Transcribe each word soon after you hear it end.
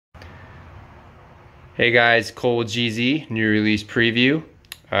Hey guys, Cole GZ, new release preview.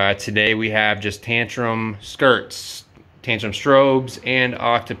 Today we have just Tantrum Skirts, Tantrum Strobes, and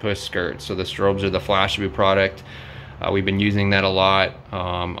Octopus Skirts. So the Strobes are the Flashaboo product. We've been using that a lot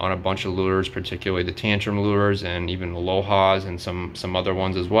on a bunch of lures, particularly the Tantrum lures and even Alohas and some other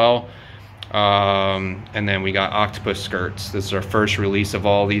ones as well. And then we got Octopus Skirts. This is our first release of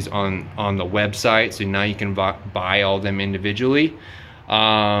all these on the website, so now you can buy all of them individually.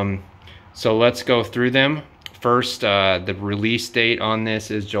 So let's go through them. First, the release date on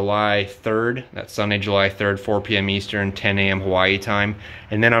this is July 3rd. That's Sunday, July 3rd, 4 p.m. Eastern, 10 a.m. Hawaii time.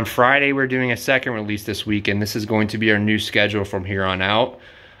 And then on Friday, we're doing a second release this week, and this is going to be our new schedule from here on out.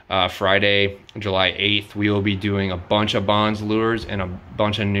 Friday, July 8th, we will be doing a bunch of Bonds lures and a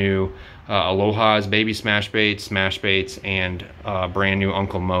bunch of new Alohas, baby smash baits, and brand new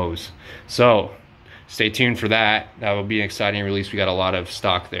Uncle Mo's. So stay tuned for that. That will be an exciting release. We got a lot of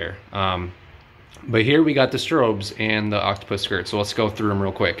stock there. But here we got the Strobes and the Octopus Skirt. So let's go through them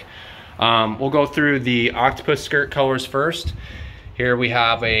real quick. We'll go through the Octopus Skirt colors first. Here we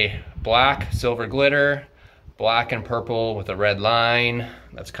have a black, silver glitter, black and purple with a red line.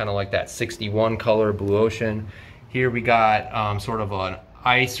 That's kind of like that 61 color blue ocean. Here we got sort of an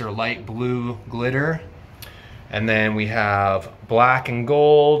ice or light blue glitter. And then we have black and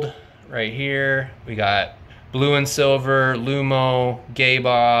gold right here. We got blue and silver, Lumo, Gay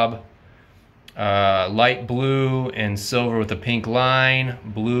Bob, light blue and silver with a pink line,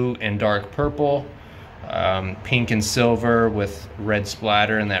 blue and dark purple, pink and silver with red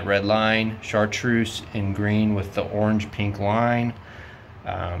splatter and that red line, chartreuse and green with the orange pink line,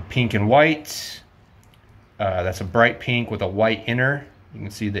 pink and white, that's a bright pink with a white inner. You can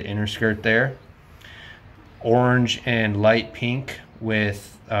see the inner skirt there. Orange and light pink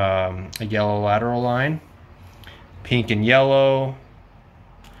with a yellow lateral line. Pink and yellow.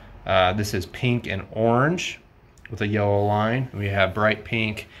 This is pink and orange with a yellow line. We have bright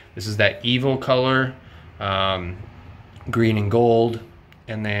pink. This is that evil color. Green and gold.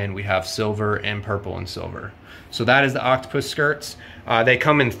 And then we have silver and purple and silver. So that is the Octopus Skirts. They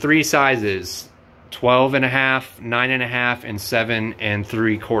come in 3 sizes. 12.5, 9.5, and 7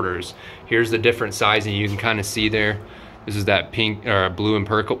 3/4. Here's the different sizing you can kind of see there. This is that pink, blue and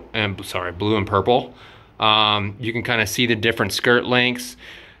purple. Blue and purple. You can kind of see the different skirt lengths.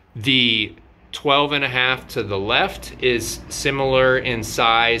 The 12.5 to the left is similar in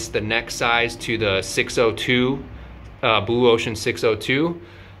size, the neck size, to the 602, Blue Ocean 602.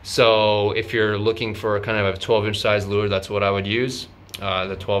 So if you're looking for a kind of a 12-inch size lure, that's what I would use.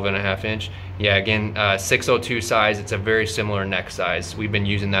 The 12.5 inch. Yeah, again, 602 size, it's a very similar neck size. We've been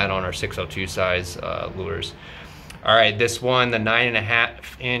using that on our 602 size lures. All right, this one, the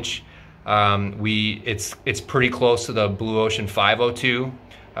 9.5 inch, it's pretty close to the Blue Ocean 502.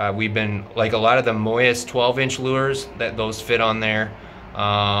 We've been, like a lot of the Moyas 12-inch lures, those fit on there.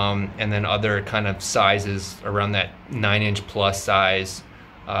 And then other kind of sizes around that 9-inch plus size,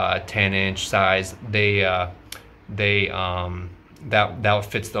 10-inch size, that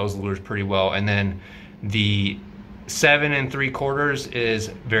fits those lures pretty well. And then the 7 3/4 is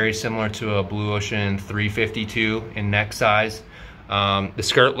very similar to a Blue Ocean 352 in neck size. The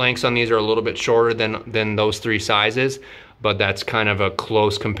skirt lengths on these are a little bit shorter than those 3 sizes, but that's kind of a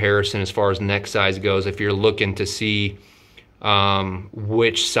close comparison as far as neck size goes if you're looking to see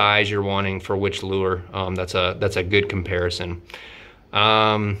which size you're wanting for which lure. That's a good comparison.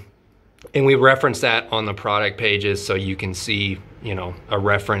 And we reference that on the product pages so you can see, you know, a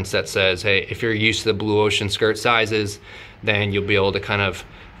reference that says, hey, if you're used to the Blue Ocean skirt sizes, then you'll be able to kind of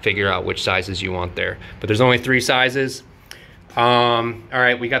figure out which sizes you want there. But there's only 3 sizes. All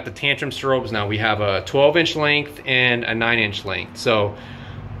right, we got the Tantrum Strobes now. We have a 12-inch length and a 9-inch length. So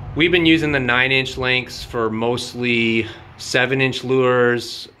we've been using the 9-inch lengths for mostly 7-inch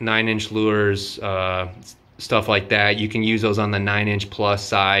lures, 9-inch lures, stuff like that. You can use those on the 9-inch plus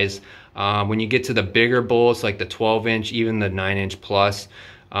size. When you get to the bigger bulls, like the 12-inch, even the 9-inch plus,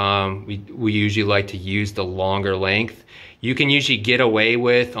 we usually like to use the longer length. You can usually get away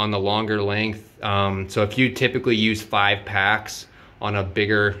with on the longer length. So if you typically use 5 packs on a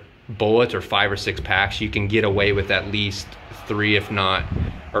bigger bullet, or 5 or 6 packs, you can get away with at least 3 if not,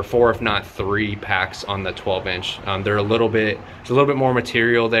 or 4 if not 3 packs on the 12-inch. There's a little bit more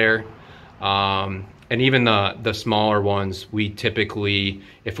material there. And even the smaller ones, we typically,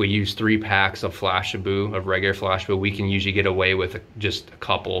 if we use 3 packs of Flashaboo, of regular Flashaboo, we can usually get away with just a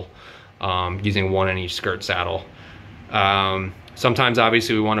couple, using 1 in each skirt saddle. Sometimes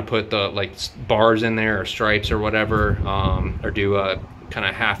obviously we want to put the bars in there, or stripes or whatever, or do kind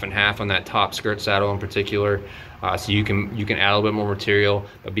of half and half on that top skirt saddle in particular. So you can add a little bit more material,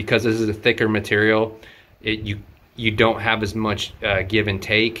 but because this is a thicker material, you don't have as much give and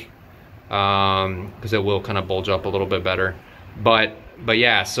take, because it will kind of bulge up a little bit better. But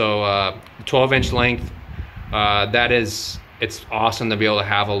yeah, so 12-inch length, it's awesome to be able to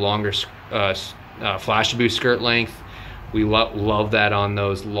have a longer Flashabou skirt length. We love that on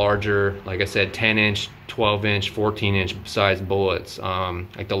those larger, like I said, 10-inch, 12-inch, 14-inch size bullets.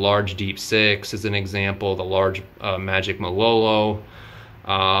 Like the large Deep 6 is an example, the large Magic Malolo,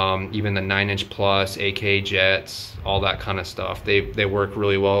 even the 9-inch plus, AK Jets, all that kind of stuff. They work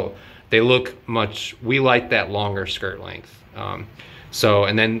really well. They look much, we like that longer skirt length. So,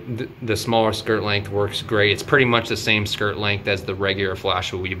 and then the smaller skirt length works great. It's pretty much the same skirt length as the regular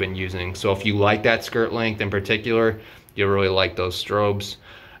Flashabou we've been using. So if you like that skirt length in particular, you'll really like those strobes.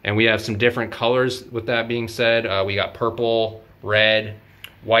 And we have some different colors with that being said. We got purple, red,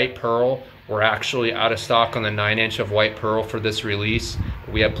 white pearl. We're actually out of stock on the 9-inch of white pearl for this release.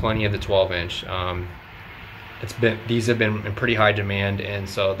 But we have plenty of the 12-inch. These have been in pretty high demand, and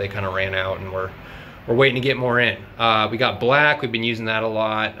so they kind of ran out, and we're waiting to get more in. We got black. We've been using that a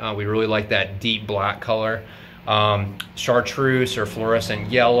lot. We really like that deep black color. Chartreuse or fluorescent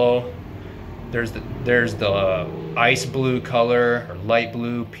yellow. There's the ice blue color, or light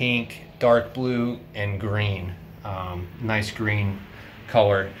blue, pink, dark blue, and green. Nice green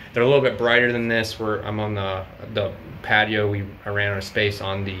color. They're a little bit brighter than this. I'm on the patio. I ran out of space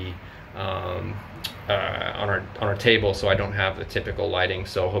on the on our table, so I don't have the typical lighting.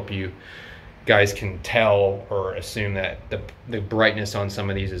 So I hope you guys can tell or assume that the brightness on some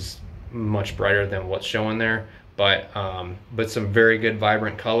of these is much brighter than what's showing there. But some very good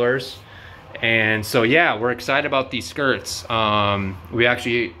vibrant colors. And so yeah, we're excited about these skirts. We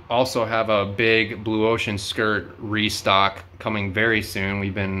actually also have a big Blue Ocean skirt restock coming very soon.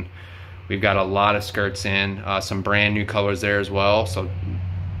 We've got a lot of skirts in, some brand new colors there as well. So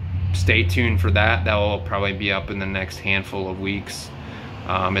stay tuned for that. That will probably be up in the next handful of weeks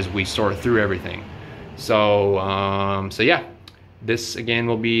as we sort through everything. So so yeah, this again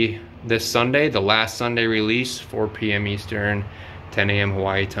will be this Sunday, the last Sunday release, 4 p.m. Eastern, 10 a.m.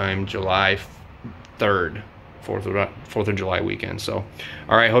 Hawaii time, July 3rd, 4th of July weekend. So,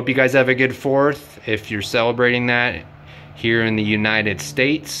 all right, hope you guys have a good 4th. If you're celebrating that here in the United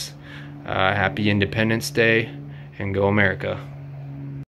States, happy Independence Day, and go America.